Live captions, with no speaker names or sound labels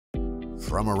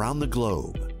from around the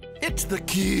globe. It's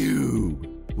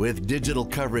theCUBE, with digital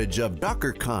coverage of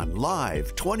DockerCon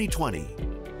Live 2020.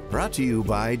 Brought to you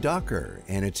by Docker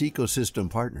and its ecosystem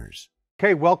partners.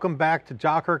 Okay, welcome back to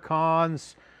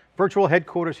DockerCon's virtual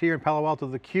headquarters here in Palo Alto,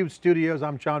 theCUBE studios.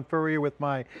 I'm John Furrier with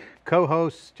my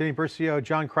co-hosts, Jenny Burcio,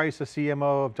 John Kreisa,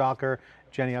 CMO of Docker.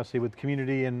 Jenny, obviously with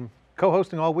community and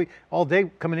co-hosting all week, all day,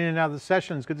 coming in and out of the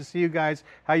sessions. Good to see you guys.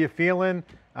 How you feeling?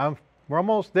 We're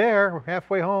almost there. We're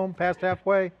halfway home, past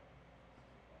halfway.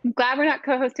 I'm glad we're not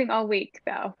co-hosting all week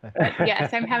though. But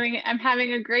yes, I'm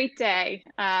having a great day.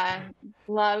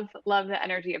 Love the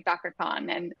energy of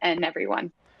DockerCon and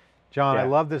everyone. John, yeah, I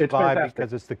love this vibe fantastic.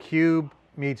 because it's theCUBE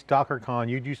meets DockerCon.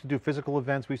 You used to do physical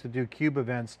events, we used to do CUBE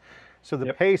events. So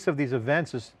the pace of these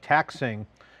events is taxing.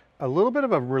 A little bit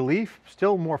of a relief,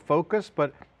 still more focused,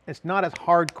 but it's not as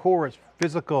hardcore as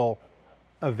physical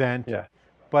event,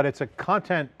 but it's a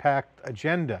content-packed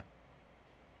agenda.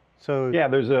 So yeah,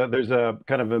 there's a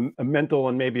kind of a mental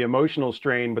and maybe emotional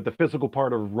strain, but the physical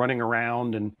part of running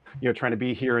around and trying to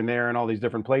be here and there in all these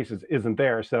different places isn't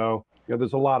there. So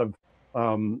there's a lot of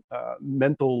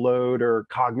mental load or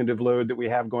cognitive load that we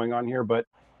have going on here, but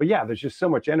yeah, there's just so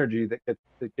much energy that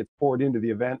gets poured into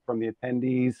the event from the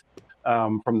attendees,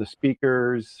 from the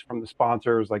speakers, from the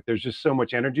sponsors. Like there's just so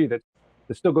much energy that's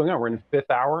still going on. We're in the 5th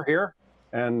hour here,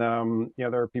 and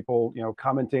there are people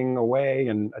commenting away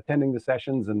and attending the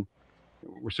sessions, and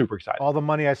we're super excited. All the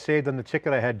money I saved on the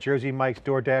ticket, I had Jersey Mike's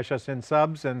DoorDash us in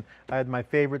subs, and I had my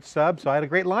favorite sub, so I had a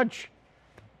great lunch.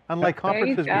 Unlike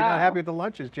conferences, we're not happy with the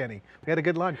lunches, Jenny. We had a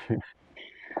good lunch.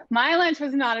 My lunch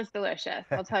was not as delicious,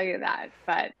 I'll tell you that,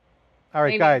 but all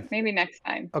right, guys. Maybe next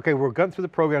time. Okay, we're going through the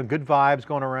program, good vibes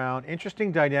going around,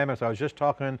 interesting dynamics. I was just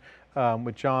talking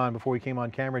with John before we came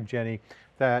on camera, Jenny,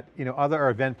 that other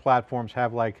event platforms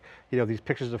have these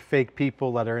pictures of fake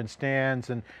people that are in stands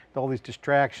and all these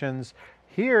distractions.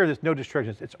 Here, there's no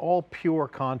distractions. It's all pure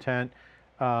content,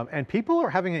 and people are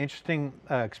having an interesting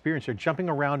experience. They're jumping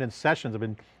around in sessions. I've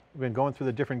been going through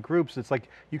the different groups. It's like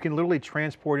you can literally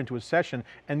transport into a session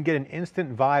and get an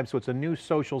instant vibe. So it's a new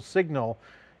social signal.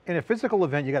 In a physical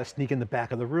event, you got to sneak in the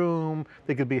back of the room.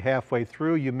 They could be halfway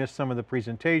through. You miss some of the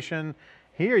presentation.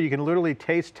 Here, you can literally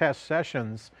taste test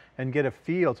sessions and get a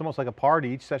feel. It's almost like a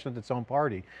party. Each session's its own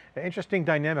party. An interesting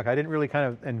dynamic. I didn't really kind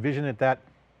of envision it that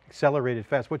accelerated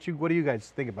fast. What do you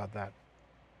guys think about that?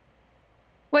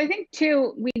 Well, I think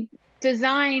too, we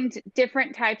designed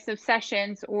different types of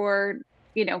sessions or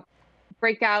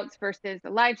breakouts versus the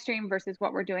live stream versus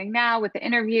what we're doing now with the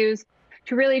interviews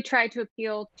to really try to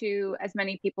appeal to as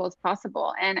many people as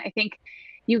possible. And I think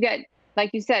you get,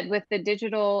 like you said, with the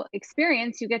digital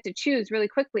experience, you get to choose really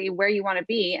quickly where you want to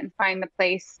be and find the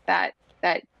place that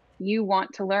you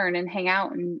want to learn and hang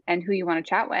out and who you want to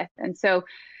chat with. And so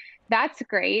that's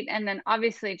great. And then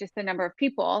obviously just the number of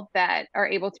people that are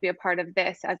able to be a part of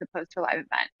this as opposed to a live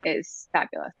event is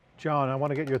fabulous. John, I want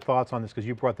to get your thoughts on this because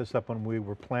you brought this up when we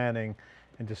were planning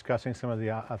and discussing some of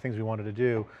the things we wanted to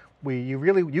do.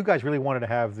 You guys really wanted to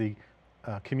have the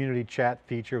community chat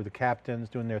feature of the captains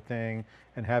doing their thing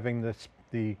and having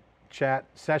the chat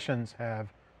sessions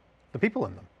have the people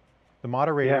in them, the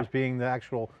moderators being the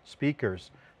actual speakers.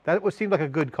 That seemed like a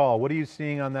good call. What are you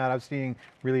seeing on that? I'm seeing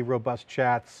really robust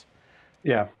chats.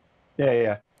 Yeah.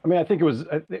 I mean, I think it was,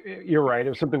 you're right. It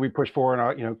was something we pushed for,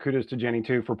 and kudos to Jenny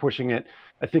too for pushing it.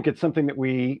 I think it's something that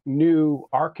we knew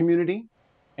our community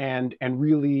and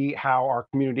really how our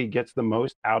community gets the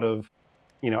most out of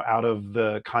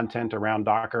the content around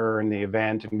Docker and the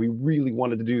event. And we really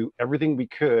wanted to do everything we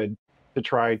could to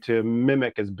try to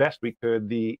mimic as best we could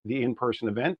the in-person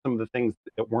event, some of the things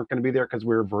that weren't going to be there because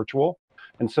we were virtual.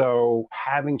 And so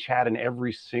having chat in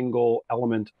every single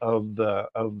element of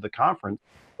the conference,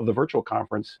 of the virtual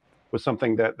conference, was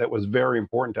something that was very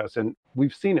important to us. And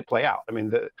we've seen it play out. I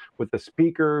mean, with the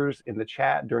speakers in the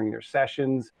chat during their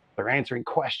sessions, they're answering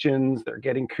questions, they're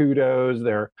getting kudos,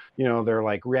 they're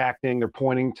like reacting, they're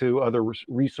pointing to other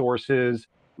resources.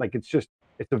 Like it's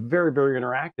a very, very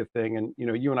interactive thing. And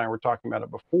you and I were talking about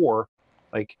it before,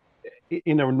 like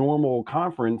in a normal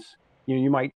conference, you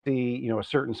might see a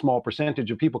certain small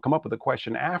percentage of people come up with a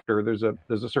question after. There's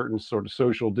a certain sort of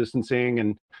social distancing,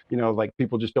 and like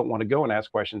people just don't want to go and ask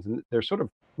questions, and they're sort of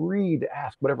free to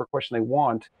ask whatever question they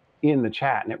want in the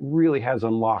chat. And it really has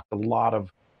unlocked a lot of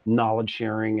knowledge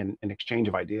sharing and exchange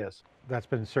of ideas. That's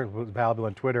been certainly valuable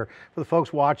on Twitter. For the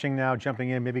folks watching now,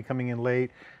 jumping in, maybe coming in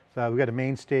late, we've got a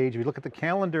main stage. If you look at the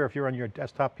calendar, if you're on your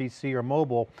desktop PC or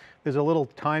mobile, there's a little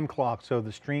time clock. So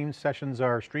the stream sessions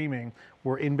are streaming.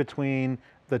 We're in between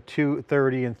the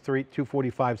 2:30 and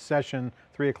 2:45 session,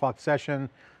 3 o'clock session.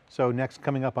 So next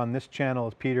coming up on this channel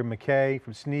is Peter McKay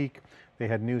from Sneak. They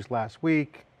had news last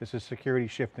week. This is security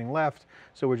shifting left.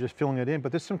 So we're just filling it in,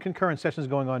 but there's some concurrent sessions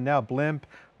going on now. Blimp,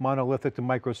 monolithic to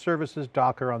microservices,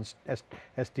 Docker on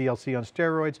SDLC on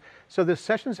steroids. So there's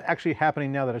sessions actually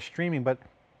happening now that are streaming, but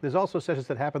there's also sessions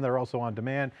that happen that are also on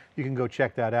demand. You can go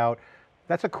check that out.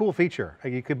 That's a cool feature.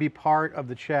 You could be part of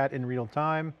the chat in real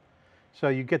time. So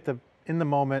you get the in the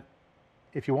moment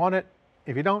if you want it.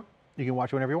 If you don't, you can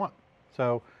watch it whenever you want.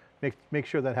 So make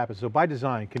sure that happens. So by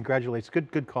design, congratulations.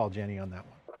 Good call, Jenny, on that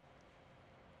one.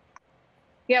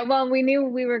 Yeah, well, we knew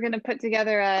we were going to put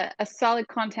together a solid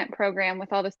content program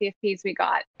with all the CFPs we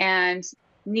got, and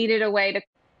needed a way to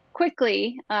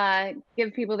quickly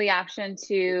give people the option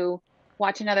to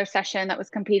watch another session that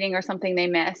was competing or something they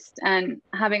missed. And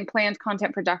having planned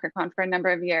content for DockerCon for a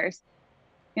number of years,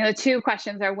 the two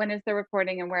questions are, when is the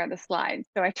recording and where are the slides?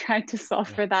 So I tried to solve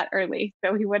for that early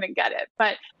so he wouldn't get it,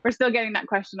 but we're still getting that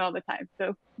question all the time.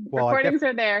 So recordings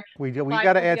are there. We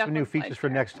got to add some new features for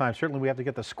next time. Certainly we have to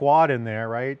get the squad in there,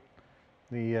 right?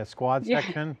 The squad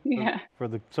section for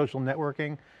the social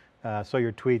networking. So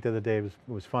your tweet the other day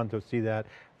was fun to see that.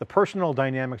 The personal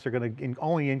dynamics are going to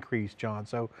only increase, John.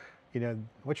 So,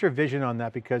 what's your vision on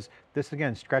that? Because this,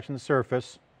 again, scratching the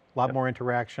surface, a lot more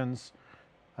interactions.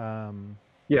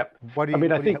 Yeah, I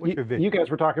think what's your vision? You guys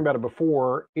were talking about it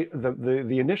before.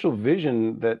 The initial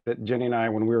vision that Jenny and I,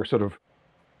 when we were sort of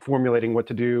formulating what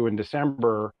to do in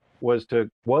December, was to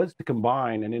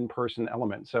combine an in-person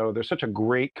element. So there's such a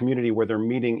great community where they're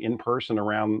meeting in person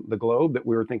around the globe that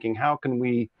we were thinking, how can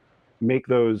we make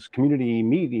those community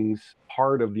meetings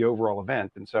part of the overall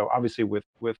event? And so obviously with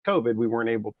COVID, we weren't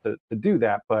able to do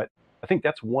that, but I think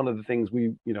that's one of the things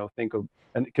we think of,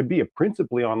 and it could be a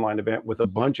principally online event with a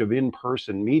bunch of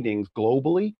in-person meetings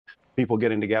globally, people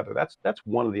getting together. That's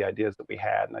one of the ideas that we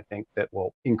had, and I think that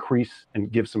will increase and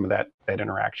give some of that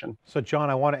interaction. So John,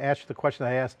 I want to ask you the question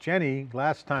I asked Jenny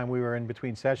last time we were in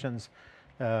between sessions.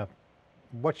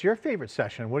 What's your favorite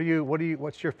session?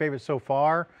 What's your favorite so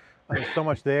far? There's so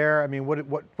much there. I mean,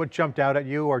 what jumped out at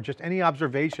you, or just any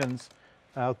observations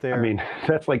out there? I mean,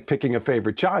 that's like picking a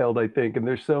favorite child, I think, and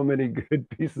there's so many good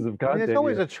pieces of content. There's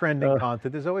always a trending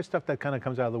content. There's always stuff that kind of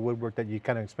comes out of the woodwork that you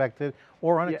kind of expected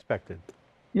or unexpected.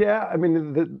 Yeah, I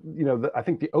mean, I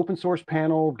think the open source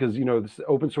panel, because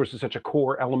open source is such a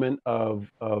core element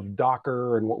of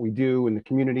Docker and what we do in the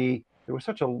community. There was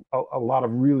such a lot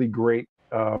of really great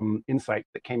insight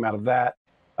that came out of that.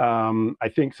 I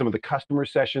think some of the customer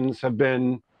sessions have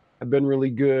been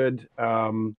really good.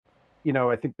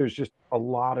 I think there's just a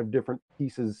lot of different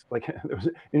pieces. Like there was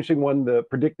an interesting one, the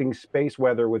predicting space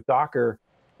weather with Docker.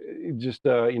 Just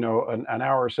an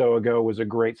hour or so ago was a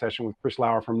great session with Chris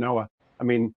Lauer from NOAA. I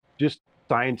mean, just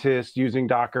scientists using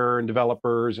Docker and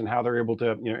developers and how they're able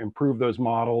to improve those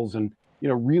models and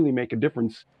really make a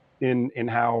difference in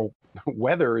how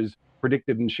weather is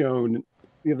predicted and shown.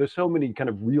 There's so many kind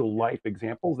of real life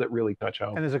examples that really touch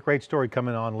home. And there's a great story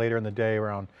coming on later in the day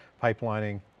around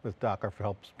pipelining with Docker for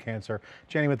help cancer.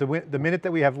 Jenny, with the minute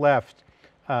that we have left,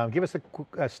 give us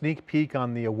a sneak peek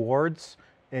on the awards.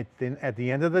 At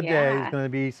the end of the day, there's going to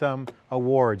be some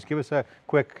awards. Give us a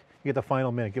quick, you get the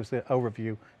final minute, give us an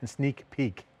overview and sneak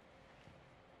peek.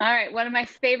 All right, one of my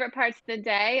favorite parts of the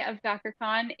day of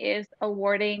DockerCon is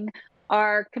awarding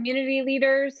our community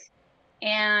leaders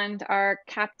and our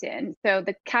captain. So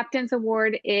the Captain's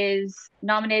Award is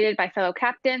nominated by fellow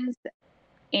captains,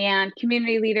 and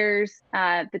community leaders,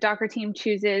 the Docker team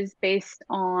chooses based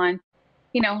on,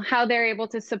 how they're able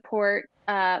to support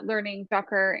learning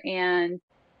Docker and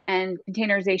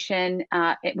containerization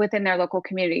within their local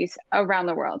communities around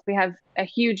the world. We have a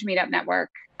huge meetup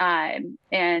network, and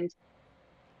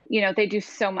they do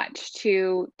so much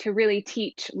to really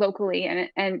teach locally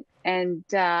and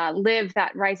live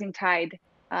that rising tide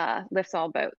lifts all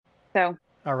boats. So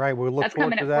all right, we'll look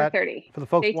forward to that. 4:30. For the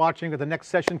folks watching, with the next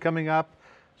session coming up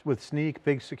with Sneak,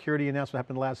 big security announcement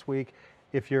happened last week.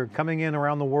 If you're coming in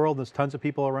around the world, there's tons of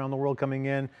people around the world coming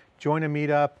in, join a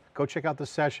meetup, go check out the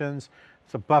sessions.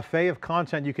 It's a buffet of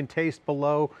content you can taste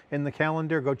below in the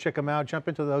calendar. Go check them out, jump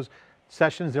into those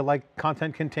sessions. They're like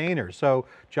content containers. So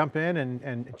jump in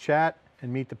and chat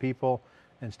and meet the people,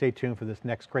 and stay tuned for this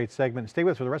next great segment. Stay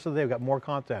with us for the rest of the day. We've got more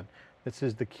content. This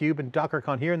is theCUBE and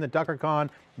DockerCon here in the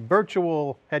DockerCon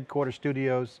virtual headquarters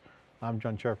studios. I'm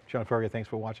John Furrier, thanks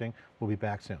for watching. We'll be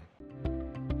back soon.